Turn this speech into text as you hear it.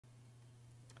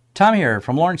Tom here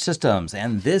from Lawrence Systems,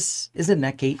 and this is a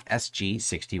Netgate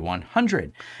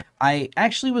SG-6100. I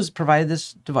actually was provided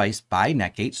this device by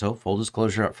Netgate, so full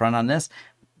disclosure up front on this,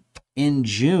 in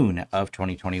June of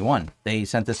 2021. They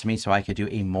sent this to me so I could do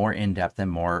a more in-depth and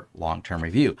more long-term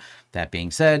review. That being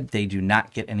said, they do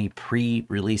not get any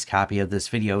pre-release copy of this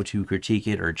video to critique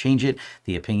it or change it.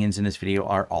 The opinions in this video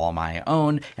are all my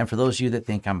own, and for those of you that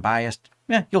think I'm biased,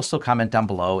 you'll still comment down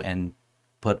below and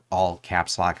put all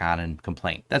caps lock on and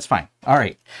complain. That's fine. All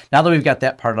right, now that we've got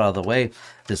that part out of the way,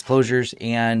 disclosures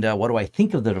and what do I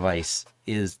think of the device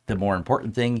is the more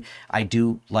important thing. I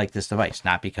do like this device,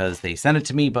 not because they sent it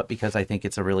to me, but because I think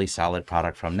it's a really solid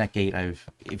product from Netgate.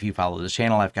 If you follow this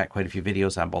channel, I've got quite a few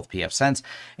videos on both pfSense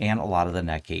and a lot of the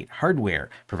Netgate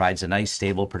hardware. Provides a nice,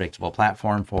 stable, predictable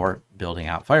platform for building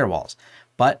out firewalls.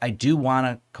 But I do want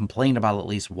to complain about at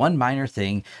least one minor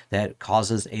thing that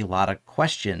causes a lot of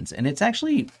questions, and it's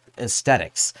actually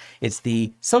aesthetics. It's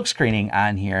the silk screening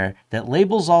on here that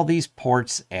labels all these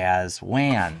ports as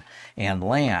WAN and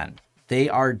LAN. They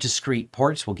are discrete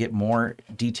ports. We'll get more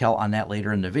detail on that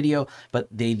later in the video, but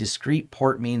the discrete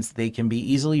port means they can be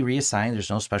easily reassigned. There's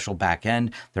no special back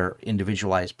end. They're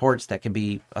individualized ports that can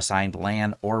be assigned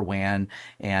LAN or WAN,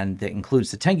 and that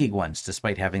includes the 10 gig ones.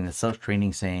 Despite having the silk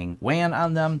screening saying WAN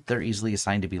on them, they're easily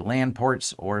assigned to be LAN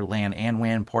ports or LAN and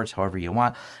WAN ports, however you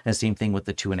want. And the same thing with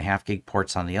the 2.5 gig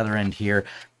ports on the other end here.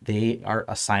 They are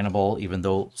assignable, even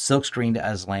though silk screened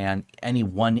as LAN, any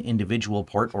one individual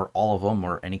port or all of them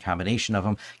or any combination of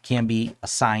them can be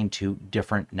assigned to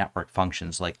different network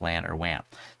functions like LAN or WAN.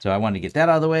 So I wanted to get that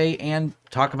out of the way and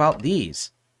talk about these.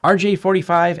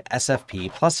 RJ45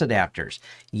 SFP Plus adapters.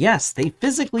 Yes, they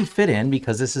physically fit in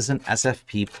because this is an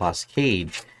SFP Plus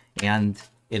cage and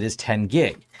it is 10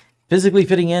 gig. Physically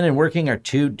fitting in and working are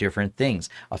two different things.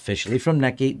 Officially from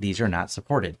Netgate, these are not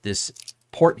supported. This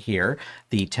port here,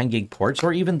 the 10 gig ports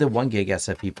or even the 1 gig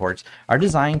SFP ports are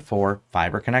designed for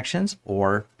fiber connections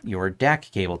or your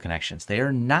DAC cable connections. They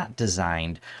are not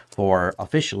designed for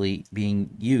officially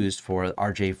being used for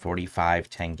RJ45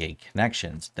 10 gig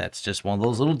connections. That's just one of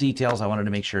those little details I wanted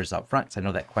to make sure is up front, because I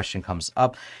know that question comes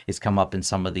up. It's come up in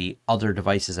some of the other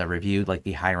devices I reviewed, like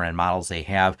the higher end models they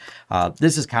have.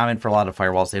 This is common for a lot of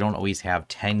firewalls. They don't always have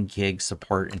 10 gig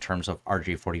support in terms of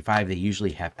RJ45. They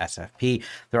usually have SFP.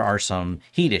 There are some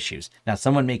heat issues. Now,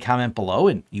 someone may comment below,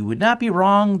 and you would not be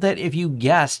wrong that if you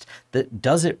guessed that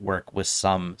does it work with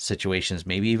some situations,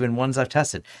 maybe even ones I've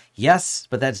tested. Yes,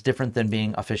 but that's different than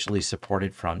being officially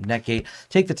supported from Netgate.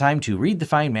 Take the time to read the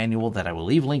fine manual that I will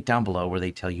leave linked down below where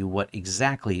they tell you what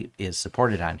exactly is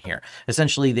supported on here.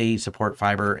 Essentially, they support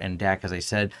fiber and DAC. As I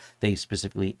said, they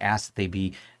specifically ask that they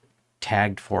be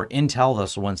tagged for Intel.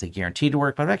 Those are the ones they guarantee to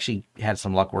work, but I've actually had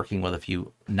some luck working with a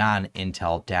few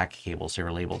non-Intel DAC cables. They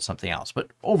were labeled something else. But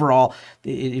overall,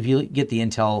 if you get the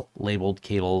Intel labeled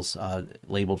cables,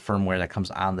 labeled firmware that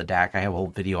comes on the DAC, I have a whole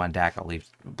video on DAC I'll leave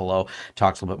below,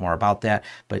 talks a little bit more about that.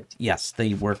 But yes,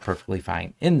 they work perfectly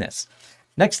fine in this.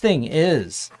 Next thing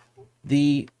is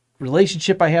the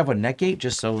relationship I have with Netgate,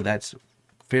 just so that's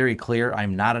very clear.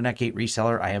 I'm not a Netgate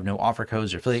reseller. I have no offer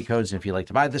codes or affiliate codes. And if you like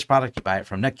to buy this product, you buy it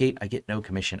from Netgate. I get no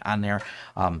commission on there.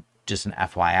 Just an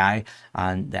FYI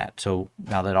on that. So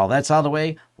now that all that's out of the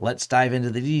way, let's dive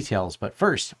into the details. But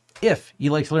first, if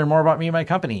you'd like to learn more about me and my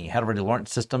company, head over to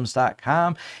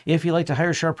lawrencesystems.com. If you'd like to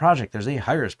hire a short project, there's a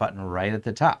Hire Us button right at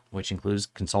the top, which includes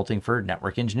consulting for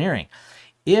network engineering.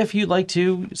 If you'd like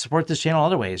to support this channel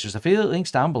other ways, there's affiliate links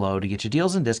down below to get you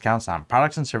deals and discounts on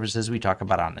products and services we talk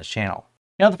about on this channel.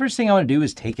 Now, the first thing I want to do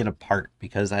is take it apart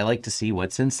because I like to see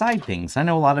what's inside things. I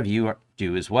know a lot of you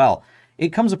do as well. It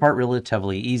comes apart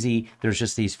relatively easy. There's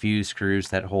just these few screws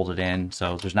that hold it in,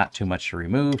 so there's not too much to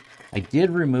remove. I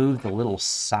did remove the little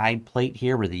side plate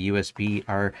here where the USB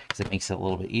are, because it makes it a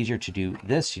little bit easier to do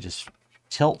this. You just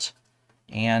tilt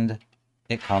and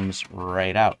it comes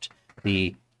right out.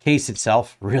 The case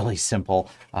itself, really simple,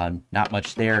 not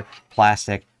much there,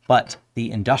 plastic. But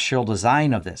the industrial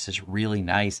design of this is really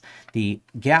nice. The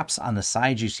gaps on the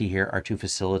sides you see here are to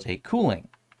facilitate cooling.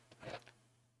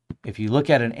 If you look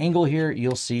at an angle here,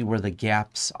 you'll see where the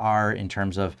gaps are in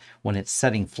terms of when it's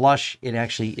setting flush. It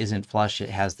actually isn't flush. It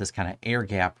has this kind of air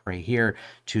gap right here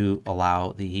to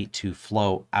allow the heat to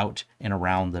flow out and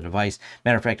around the device.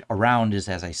 Matter of fact, around is,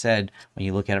 as I said, when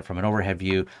you look at it from an overhead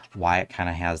view, why it kind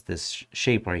of has this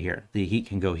shape right here. The heat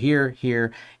can go here,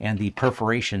 here, and the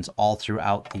perforations all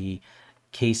throughout the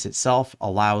case itself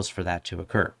allows for that to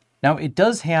occur. Now it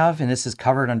does have, and this is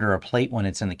covered under a plate when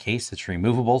it's in the case, it's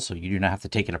removable, so you do not have to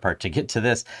take it apart to get to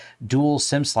this, dual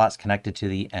SIM slots connected to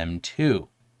the M2.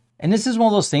 And this is one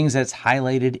of those things that's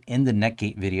highlighted in the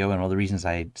Netgate video, and one of the reasons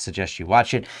I suggest you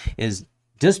watch it is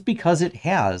Just because it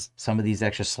has some of these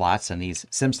extra slots and these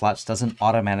SIM slots doesn't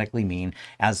automatically mean,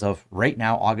 as of right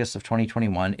now, August of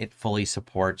 2021, it fully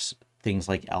supports things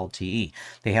like LTE.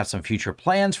 They have some future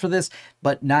plans for this,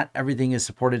 but not everything is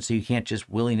supported, so you can't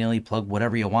just willy-nilly plug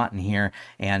whatever you want in here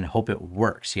and hope it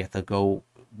works. You have to go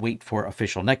wait for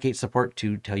official Netgate support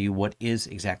to tell you what is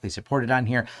exactly supported on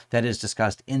here. That is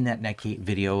discussed in that Netgate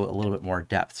video a little bit more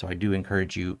depth. So I do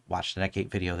encourage you watch the Netgate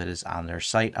video that is on their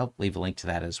site. I'll leave a link to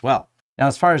that as well. Now,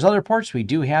 as far as other ports, we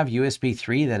do have USB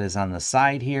 3 that is on the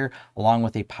side here, along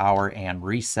with a power and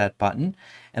reset button.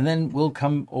 And then we'll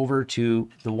come over to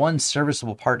the one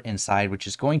serviceable part inside, which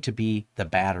is going to be the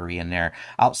battery in there.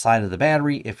 Outside of the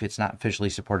battery, if it's not officially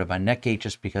supported by Netgate,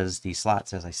 just because these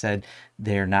slots, as I said,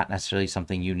 they're not necessarily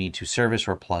something you need to service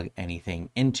or plug anything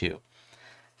into.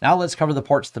 Now let's cover the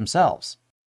ports themselves.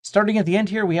 Starting at the end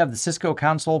here, we have the Cisco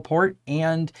console port,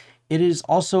 and it is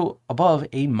also above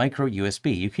a micro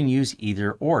USB. You can use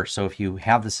either or. So if you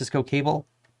have the Cisco cable,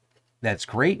 that's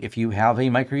great. If you have a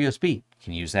micro USB, you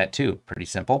can use that too. Pretty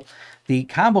simple. The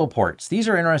combo ports, these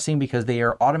are interesting because they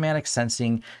are automatic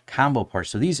sensing combo ports.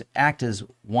 So these act as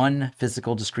one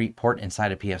physical discrete port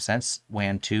inside a pfSense.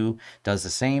 WAN 2 does the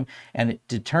same, and it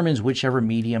determines whichever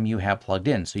medium you have plugged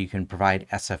in. So you can provide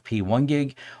SFP 1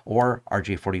 gig or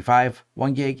RJ45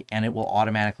 1 gig, and it will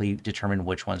automatically determine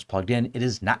which one's plugged in. It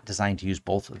is not designed to use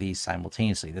both of these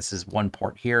simultaneously. This is one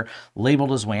port here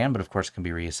labeled as WAN, but of course can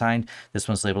be reassigned. This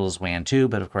one's labeled as WAN 2,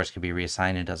 but of course can be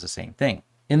reassigned and does the same thing.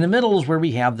 In the middle is where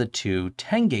we have the two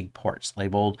 10 gig ports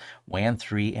labeled WAN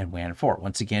 3 and WAN 4.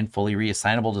 Once again, fully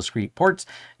reassignable discrete ports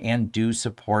and do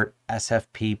support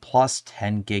SFP plus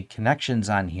 10 gig connections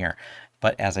on here.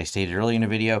 But as I stated earlier in the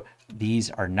video, these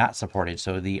are not supported.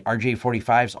 So the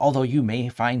RJ45s, although you may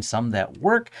find some that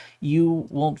work, you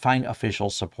won't find official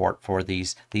support for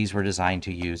these. These were designed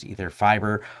to use either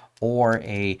fiber or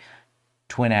a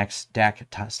Twin-X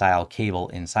DAC style cable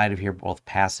inside of here. Both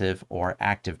passive or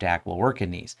active DAC will work in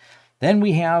these. Then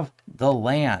we have the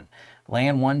LAN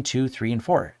 1, 2, 3, and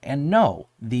 4. And no,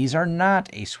 these are not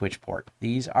a switch port.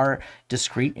 These are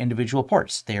discrete individual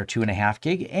ports. They are 2.5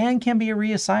 gig and can be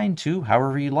reassigned to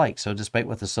however you like. So despite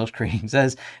what the source screening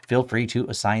says, feel free to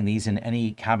assign these in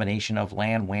any combination of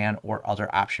LAN, WAN, or other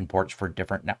option ports for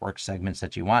different network segments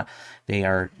that you want. They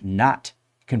are not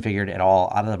configured at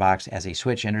all out of the box as a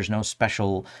switch, and there's no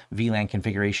special VLAN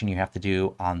configuration you have to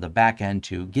do on the back end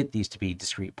to get these to be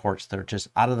discrete ports. They're just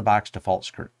out of the box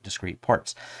default discrete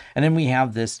ports. And then we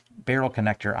have this barrel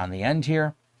connector on the end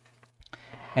here.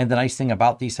 And the nice thing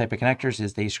about these type of connectors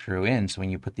is they screw in. So when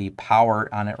you put the power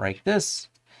on it like this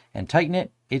and tighten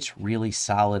it, it's really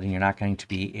solid, and you're not going to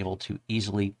be able to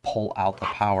easily pull out the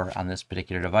power on this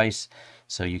particular device.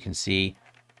 So you can see,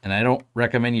 and I don't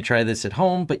recommend you try this at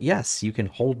home, but yes, you can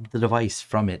hold the device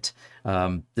from it.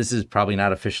 This is probably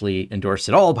not officially endorsed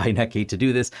at all by Netgate to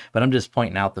do this, but I'm just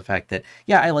pointing out the fact that,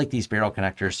 yeah, I like these barrel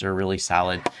connectors. They're really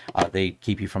solid. They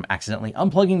keep you from accidentally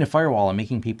unplugging the firewall and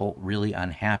making people really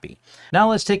unhappy.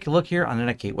 Now let's take a look here on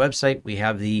the Netgate website. We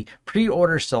have the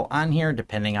pre-order still on here,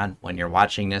 depending on when you're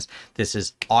watching this. This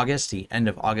is August, the end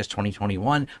of August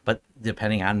 2021, but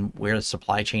depending on where the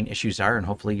supply chain issues are, and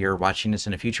hopefully you're watching this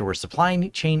in the future where supply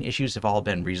chain issues have all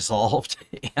been resolved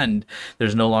and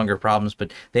there's no longer problems,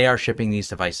 but they are shipping these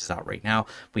devices out right now.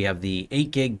 We have the 8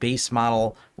 gig base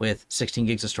model with 16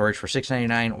 gigs of storage for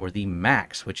 $699, or the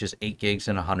Max, which is 8 gigs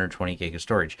and 120 gig of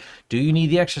storage. Do you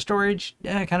need the extra storage?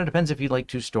 It kind of depends if you'd like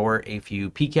to store a few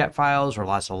PCAP files or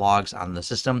lots of logs on the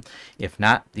system. If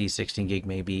not, the 16 gig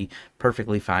may be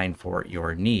perfectly fine for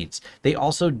your needs. They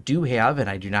also do have, and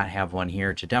I do not have one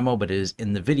here to demo, but it is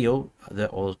in the video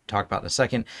that we'll talk about in a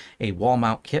second, a wall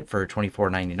mount kit for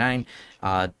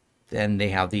 $24.99. Then they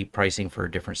have the pricing for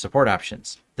different support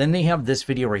options. Then they have this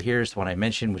video right here, is the one I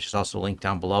mentioned, which is also linked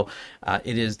down below.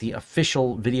 It is the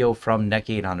official video from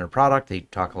Netgate on their product. They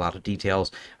talk a lot of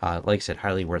details. Like I said,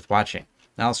 highly worth watching.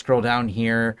 Now I'll scroll down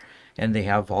here, and they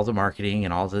have all the marketing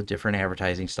and all the different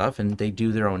advertising stuff, and they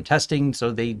do their own testing,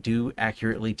 so they do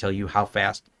accurately tell you how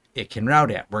fast it can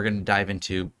route at. We're going to dive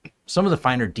into some of the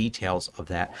finer details of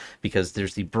that, because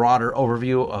there's the broader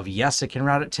overview of, yes, it can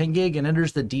route at 10 gig, and then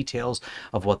there's the details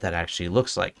of what that actually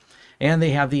looks like. And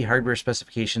they have the hardware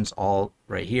specifications all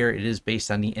right here. It is based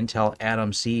on the Intel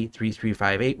Atom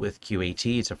C3358 with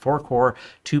QAT. It's a 4-core,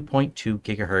 2.2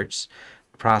 gigahertz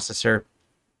processor.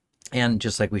 And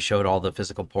just like we showed all the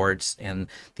physical ports and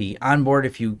the onboard,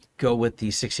 if you go with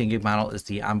the 16 gig model, is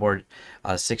the onboard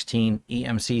 16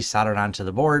 EMC soldered onto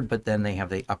the board, but then they have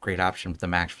the upgrade option with the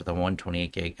Max for the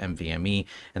 128 gig NVMe,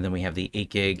 and then we have the 8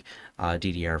 gig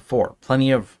DDR4.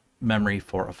 Plenty of memory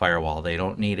for a firewall. They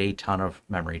don't need a ton of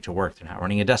memory to work. They're not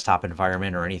running a desktop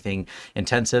environment or anything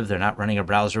intensive. They're not running a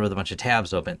browser with a bunch of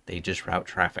tabs open. They just route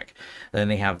traffic. Then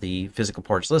they have the physical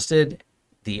ports listed,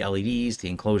 the LEDs, the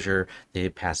enclosure, the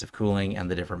passive cooling, and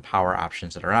the different power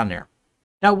options that are on there.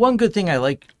 Now, one good thing I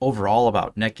like overall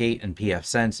about Netgate and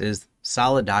pfSense is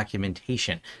solid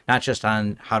documentation, not just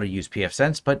on how to use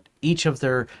pfSense, but each of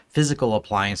their physical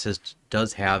appliances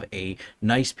does have a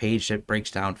nice page that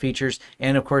breaks down features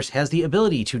and of course has the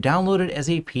ability to download it as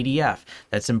a PDF.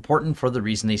 That's important for the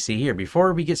reason they say here.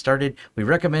 Before we get started, we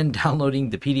recommend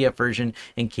downloading the PDF version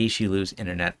in case you lose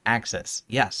internet access.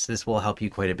 Yes, this will help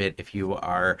you quite a bit if you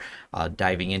are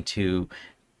diving into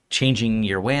changing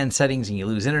your WAN settings and you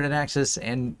lose internet access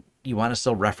and you want to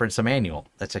still reference a manual.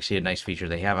 That's actually a nice feature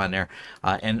they have on there.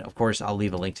 And of course, I'll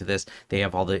leave a link to this. They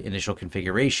have all the initial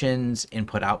configurations,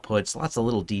 input, outputs, lots of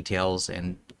little details.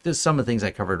 And there's some of the things I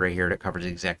covered right here that covers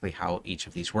exactly how each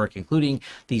of these work, including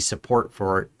the support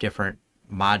for different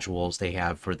modules they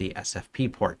have for the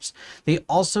SFP ports. They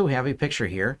also have a picture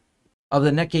here of the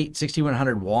Netgate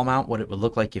 6100 wall mount, what it would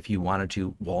look like if you wanted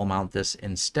to wall mount this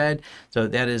instead. So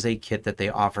that is a kit that they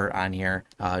offer on here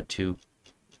to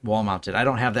wall mount it. I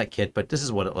don't have that kit, but this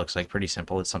is what it looks like. Pretty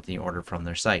simple. It's something you order from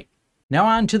their site. Now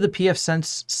on to the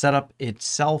pfSense setup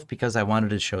itself, because I wanted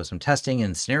to show some testing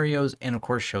and scenarios and of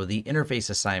course show the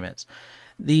interface assignments.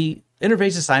 The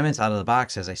interface assignments out of the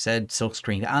box, as I said, silk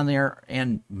screened on there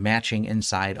and matching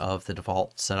inside of the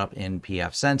default setup in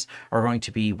pfSense are going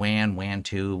to be WAN, WAN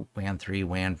 2, WAN 3,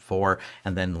 WAN 4,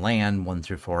 and then LAN 1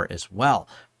 through 4 as well.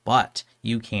 But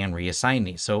you can reassign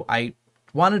these. So I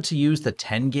wanted to use the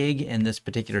 10 gig in this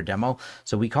particular demo.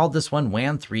 So we called this one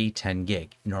WAN 3 10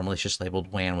 gig. Normally it's just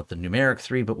labeled WAN with the numeric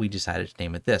 3, but we decided to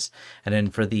name it this. And then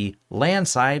for the LAN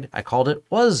side, I called it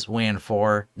was WAN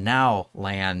 4, now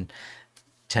LAN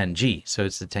 10G. So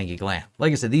it's the 10 gig LAN.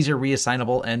 Like I said, these are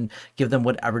reassignable and give them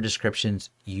whatever descriptions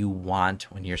you want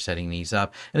when you're setting these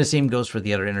up. And the same goes for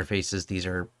the other interfaces. These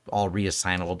are all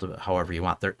reassignable to however you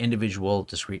want. They're individual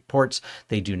discrete ports.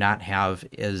 They do not have,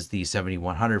 as the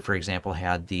 7100, for example,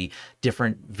 had the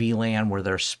different VLAN where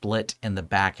they're split in the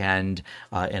back end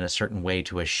in a certain way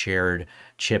to a shared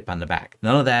chip on the back.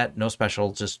 None of that, no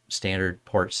special, just standard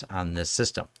ports on this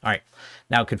system. All right,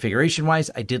 now configuration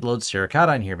wise, I did load Suricata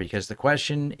on here because the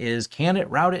question is, can it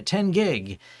route at 10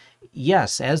 gig?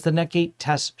 Yes, as the Netgate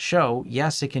tests show,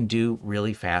 yes, it can do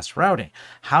really fast routing.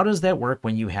 How does that work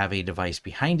when you have a device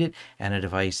behind it and a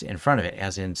device in front of it,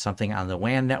 as in something on the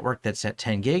WAN network that's at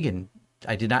 10 gig? And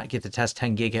I did not get to test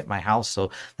 10 gig at my house, so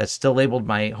that's still labeled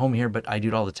my home here, but I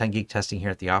do all the 10 gig testing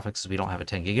here at the office because we don't have a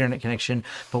 10 gig internet connection,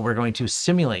 but we're going to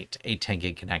simulate a 10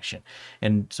 gig connection.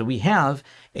 And so we have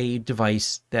a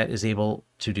device that is able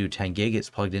to do 10 gig. It's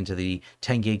plugged into the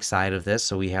 10 gig side of this.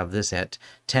 So we have this at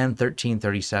 10, 13,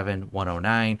 37,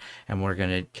 109, and we're going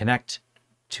to connect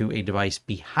to a device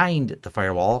behind the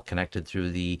firewall, connected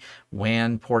through the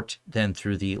WAN port, then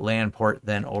through the LAN port,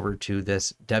 then over to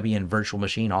this Debian virtual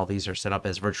machine. All these are set up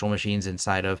as virtual machines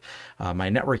inside of my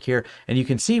network here. And you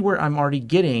can see where I'm already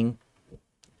getting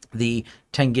the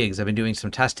 10 gigs. I've been doing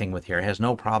some testing with here. It has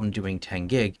no problem doing 10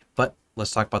 gig, but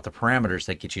let's talk about the parameters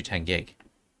that get you 10 gig.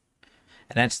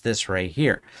 And that's this right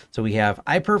here. So we have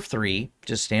iPerf3,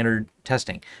 just standard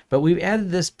testing, but we've added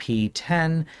this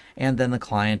P10, and then the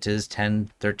client is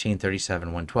 10, 13, 37,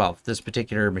 112. This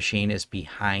particular machine is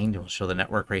behind, we'll show the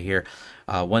network right here,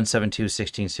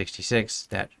 172.16.66.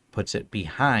 That puts it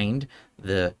behind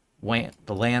the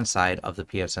LAN side of the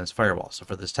pfSense firewall. So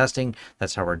for this testing,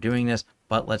 that's how we're doing this,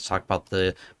 but let's talk about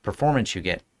the performance you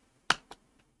get.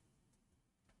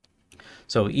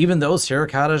 So even though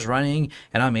Suricata is running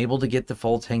and I'm able to get the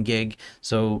full 10 gig,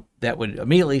 so that would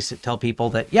immediately tell people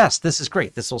that, yes, this is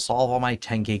great. This will solve all my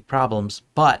 10 gig problems,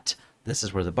 but this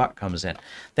is where the but comes in.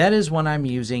 That is when I'm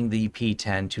using the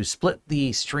P10 to split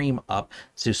the stream up,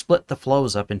 to split the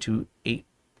flows up into 8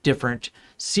 different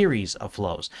series of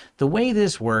flows. The way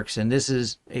this works, and this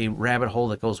is a rabbit hole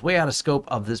that goes way out of scope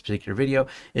of this particular video,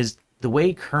 is the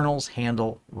way kernels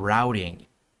handle routing.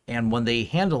 And when they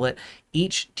handle it,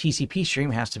 each TCP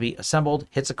stream has to be assembled,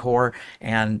 hits a core,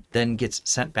 and then gets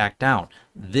sent back down.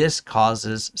 This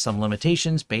causes some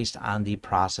limitations based on the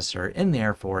processor in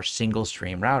there for single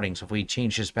stream routing. So if we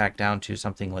change this back down to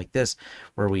something like this,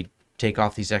 where we take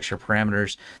off these extra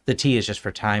parameters, the T is just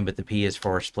for time, but the P is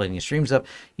for splitting the streams up,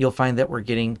 you'll find that we're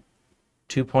getting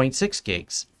 2.6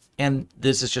 gigs. And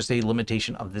this is just a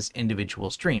limitation of this individual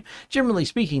stream. Generally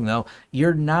speaking, though,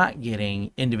 you're not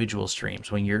getting individual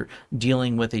streams. When you're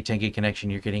dealing with a 10 gig connection,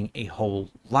 you're getting a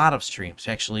whole lot of streams.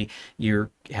 Actually,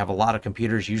 you have a lot of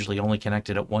computers usually only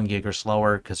connected at 1 gig or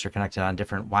slower because they're connected on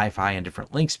different Wi-Fi and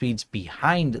different link speeds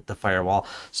behind the firewall.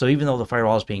 So even though the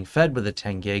firewall is being fed with a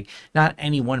 10 gig, not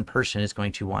any one person is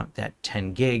going to want that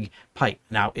 10 gig pipe.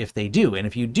 Now, if they do, and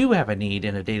if you do have a need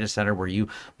in a data center where you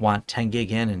want 10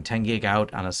 gig in and 10 gig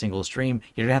out on a single stream,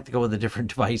 you're gonna have to go with a different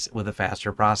device with a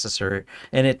faster processor,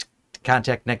 and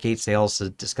contact Netgate sales to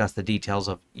discuss the details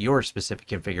of your specific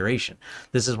configuration.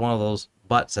 This is one of those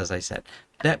buts, as I said.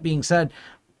 That being said,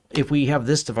 if we have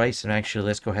this device, and actually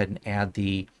let's go ahead and add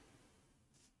the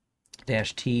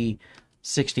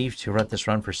 -T60 to let this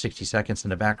run for 60 seconds in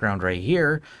the background right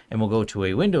here, and we'll go to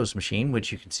a Windows machine,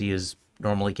 which you can see is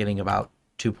normally getting about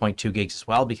 2.2 gigs as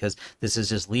well, because this is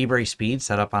just Libre speed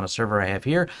set up on a server I have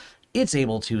here. It's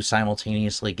able to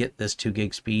simultaneously get this 2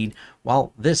 gig speed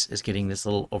while this is getting this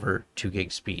little over 2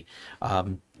 gig speed.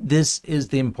 This is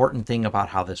the important thing about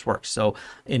how this works. So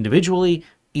individually,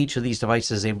 each of these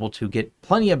devices is able to get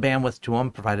plenty of bandwidth to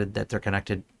them, provided that they're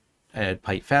connected at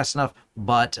pipe fast enough.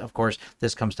 But of course,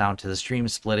 this comes down to the stream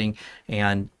splitting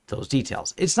and those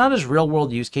details. It's not as real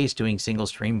world use case doing single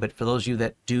stream, but for those of you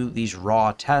that do these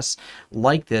raw tests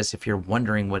like this, if you're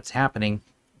wondering what's happening,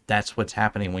 that's what's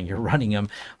happening when you're running them.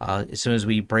 As soon as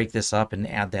we break this up and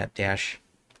add that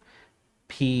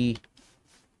 -P,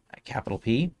 capital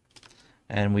P,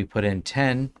 and we put in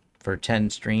 10 for 10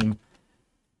 stream,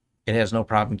 it has no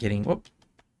problem getting, whoop,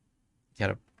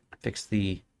 gotta fix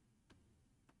the,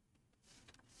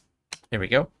 there we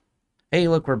go. Hey,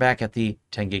 look, we're back at the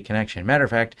 10 gig connection. Matter of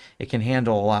fact, it can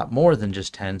handle a lot more than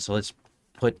just 10. So let's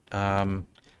put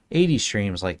 80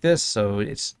 streams like this. So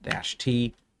it's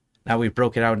 -T. Now we've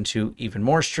broke it out into even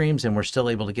more streams, and we're still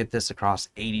able to get this across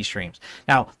 80 streams.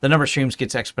 Now, the number of streams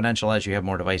gets exponential as you have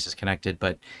more devices connected,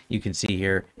 but you can see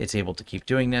here it's able to keep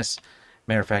doing this.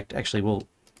 Matter of fact, actually, we'll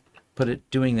put it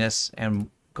doing this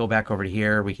and go back over to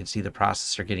here. We can see the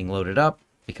processor getting loaded up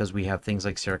because we have things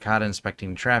like Suricata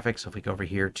inspecting traffic. So if we go over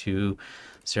here to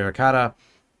Suricata,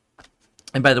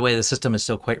 and by the way, the system is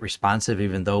still quite responsive,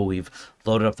 even though we've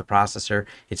loaded up the processor.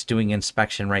 It's doing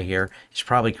inspection right here. It's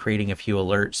probably creating a few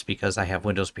alerts because I have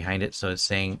Windows behind it. So it's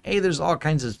saying, hey, there's all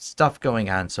kinds of stuff going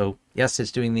on. So yes,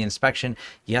 it's doing the inspection.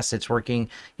 Yes, it's working.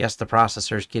 Yes, the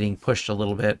processor is getting pushed a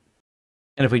little bit.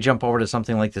 And if we jump over to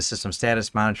something like the system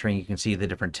status monitoring, you can see the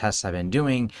different tests I've been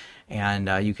doing, and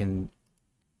you can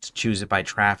choose it by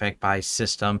traffic, by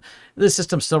system. The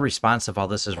system's still responsive while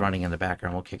this is running in the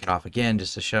background. We'll kick it off again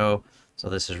just to show. So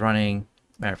this is running.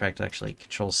 Matter of fact, actually,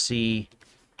 Control C.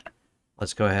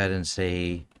 Let's go ahead and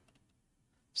say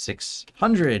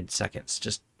 600 seconds.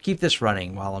 Just keep this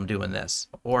running while I'm doing this.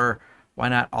 Or why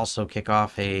not also kick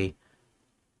off a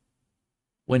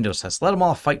Windows test? Let them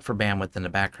all fight for bandwidth in the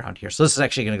background here. So this is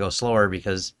actually going to go slower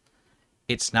because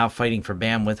it's now fighting for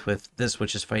bandwidth with this,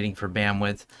 which is fighting for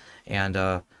bandwidth. And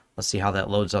let's see how that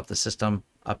loads up the system.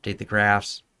 Update the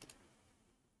graphs.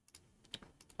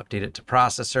 Update it to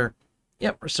processor.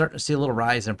 Yep, we're starting to see a little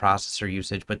rise in processor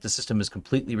usage, but the system is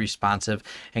completely responsive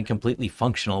and completely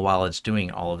functional while it's doing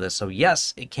all of this. So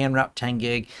yes, it can route 10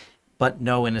 gig, but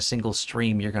no, in a single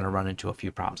stream, you're going to run into a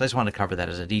few problems. I just want to cover that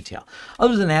as a detail.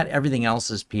 Other than that, everything else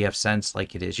is pfSense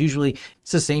like it is usually.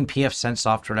 It's the same pfSense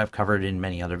software that I've covered in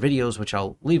many other videos, which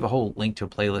I'll leave a whole link to a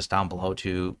playlist down below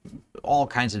to all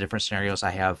kinds of different scenarios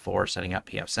I have for setting up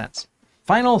pfSense.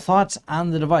 Final thoughts on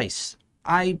the device.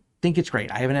 I think it's great.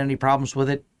 I haven't had any problems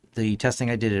with it. The testing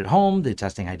I did at home, the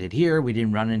testing I did here, we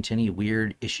didn't run into any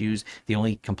weird issues. The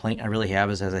only complaint I really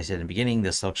have is, as I said in the beginning,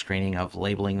 the silk screening of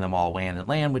labeling them all WAN and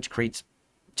LAN, which creates,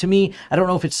 to me, I don't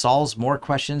know if it solves more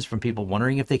questions from people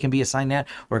wondering if they can be assigned that,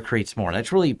 or it creates more.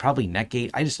 That's really probably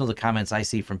Netgate. I just know the comments I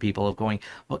see from people of going,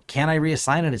 well, can I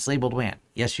reassign it? It's labeled WAN.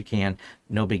 Yes, you can.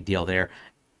 No big deal there.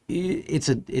 It's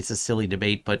a silly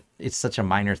debate, but it's such a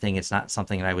minor thing. It's not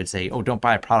something that I would say, oh, don't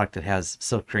buy a product that has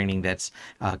silk screening that's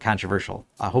controversial.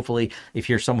 Hopefully, if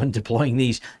you're someone deploying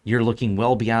these, you're looking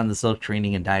well beyond the silk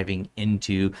screening and diving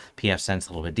into pfSense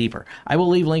a little bit deeper. I will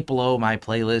leave a link below my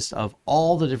playlist of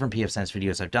all the different pfSense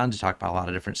videos I've done to talk about a lot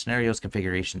of different scenarios,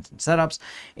 configurations, and setups.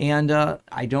 And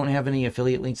I don't have any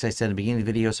affiliate links, I said in the beginning of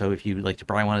the video, so if you'd like to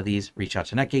buy one of these, reach out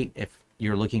to Netgate. If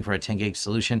you're looking for a 10 gig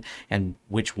solution and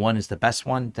which one is the best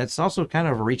one, that's also kind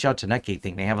of a reach out to Netgate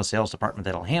thing. They have a sales department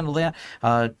that'll handle that.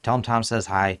 Tell them Tom says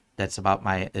hi. That's about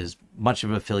as much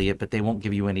of an affiliate, but they won't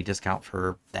give you any discount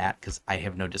for that because I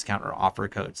have no discount or offer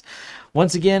codes.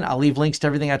 Once again, I'll leave links to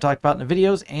everything I talked about in the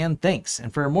videos, and thanks.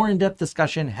 And for a more in-depth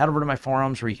discussion, head over to my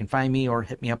forums where you can find me or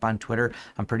hit me up on Twitter.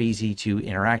 I'm pretty easy to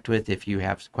interact with if you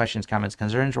have questions, comments,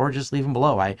 concerns, or just leave them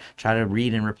below. I try to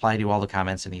read and reply to all the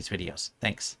comments in these videos.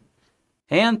 Thanks.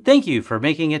 And thank you for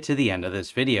making it to the end of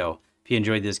this video. If you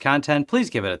enjoyed this content, please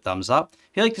give it a thumbs up.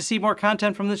 If you'd like to see more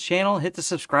content from this channel, hit the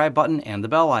subscribe button and the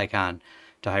bell icon.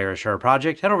 To hire a Sure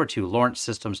project, head over to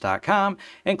lawrencesystems.com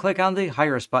and click on the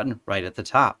Hire Us button right at the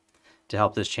top. To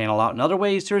help this channel out in other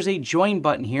ways, there's a Join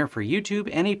button here for YouTube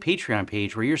and a Patreon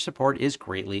page where your support is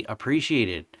greatly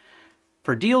appreciated.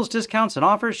 For deals, discounts, and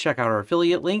offers, check out our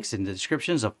affiliate links in the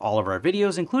descriptions of all of our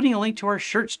videos, including a link to our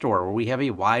shirt store where we have a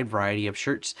wide variety of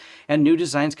shirts and new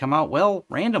designs come out, well,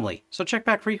 randomly, so check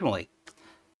back frequently.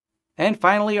 And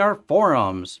finally, our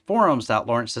forums.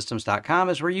 Forums.lawrencesystems.com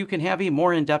is where you can have a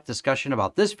more in-depth discussion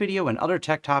about this video and other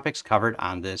tech topics covered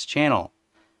on this channel.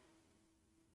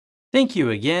 Thank you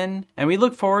again, and we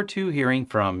look forward to hearing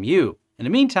from you. In the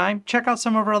meantime, check out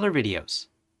some of our other videos.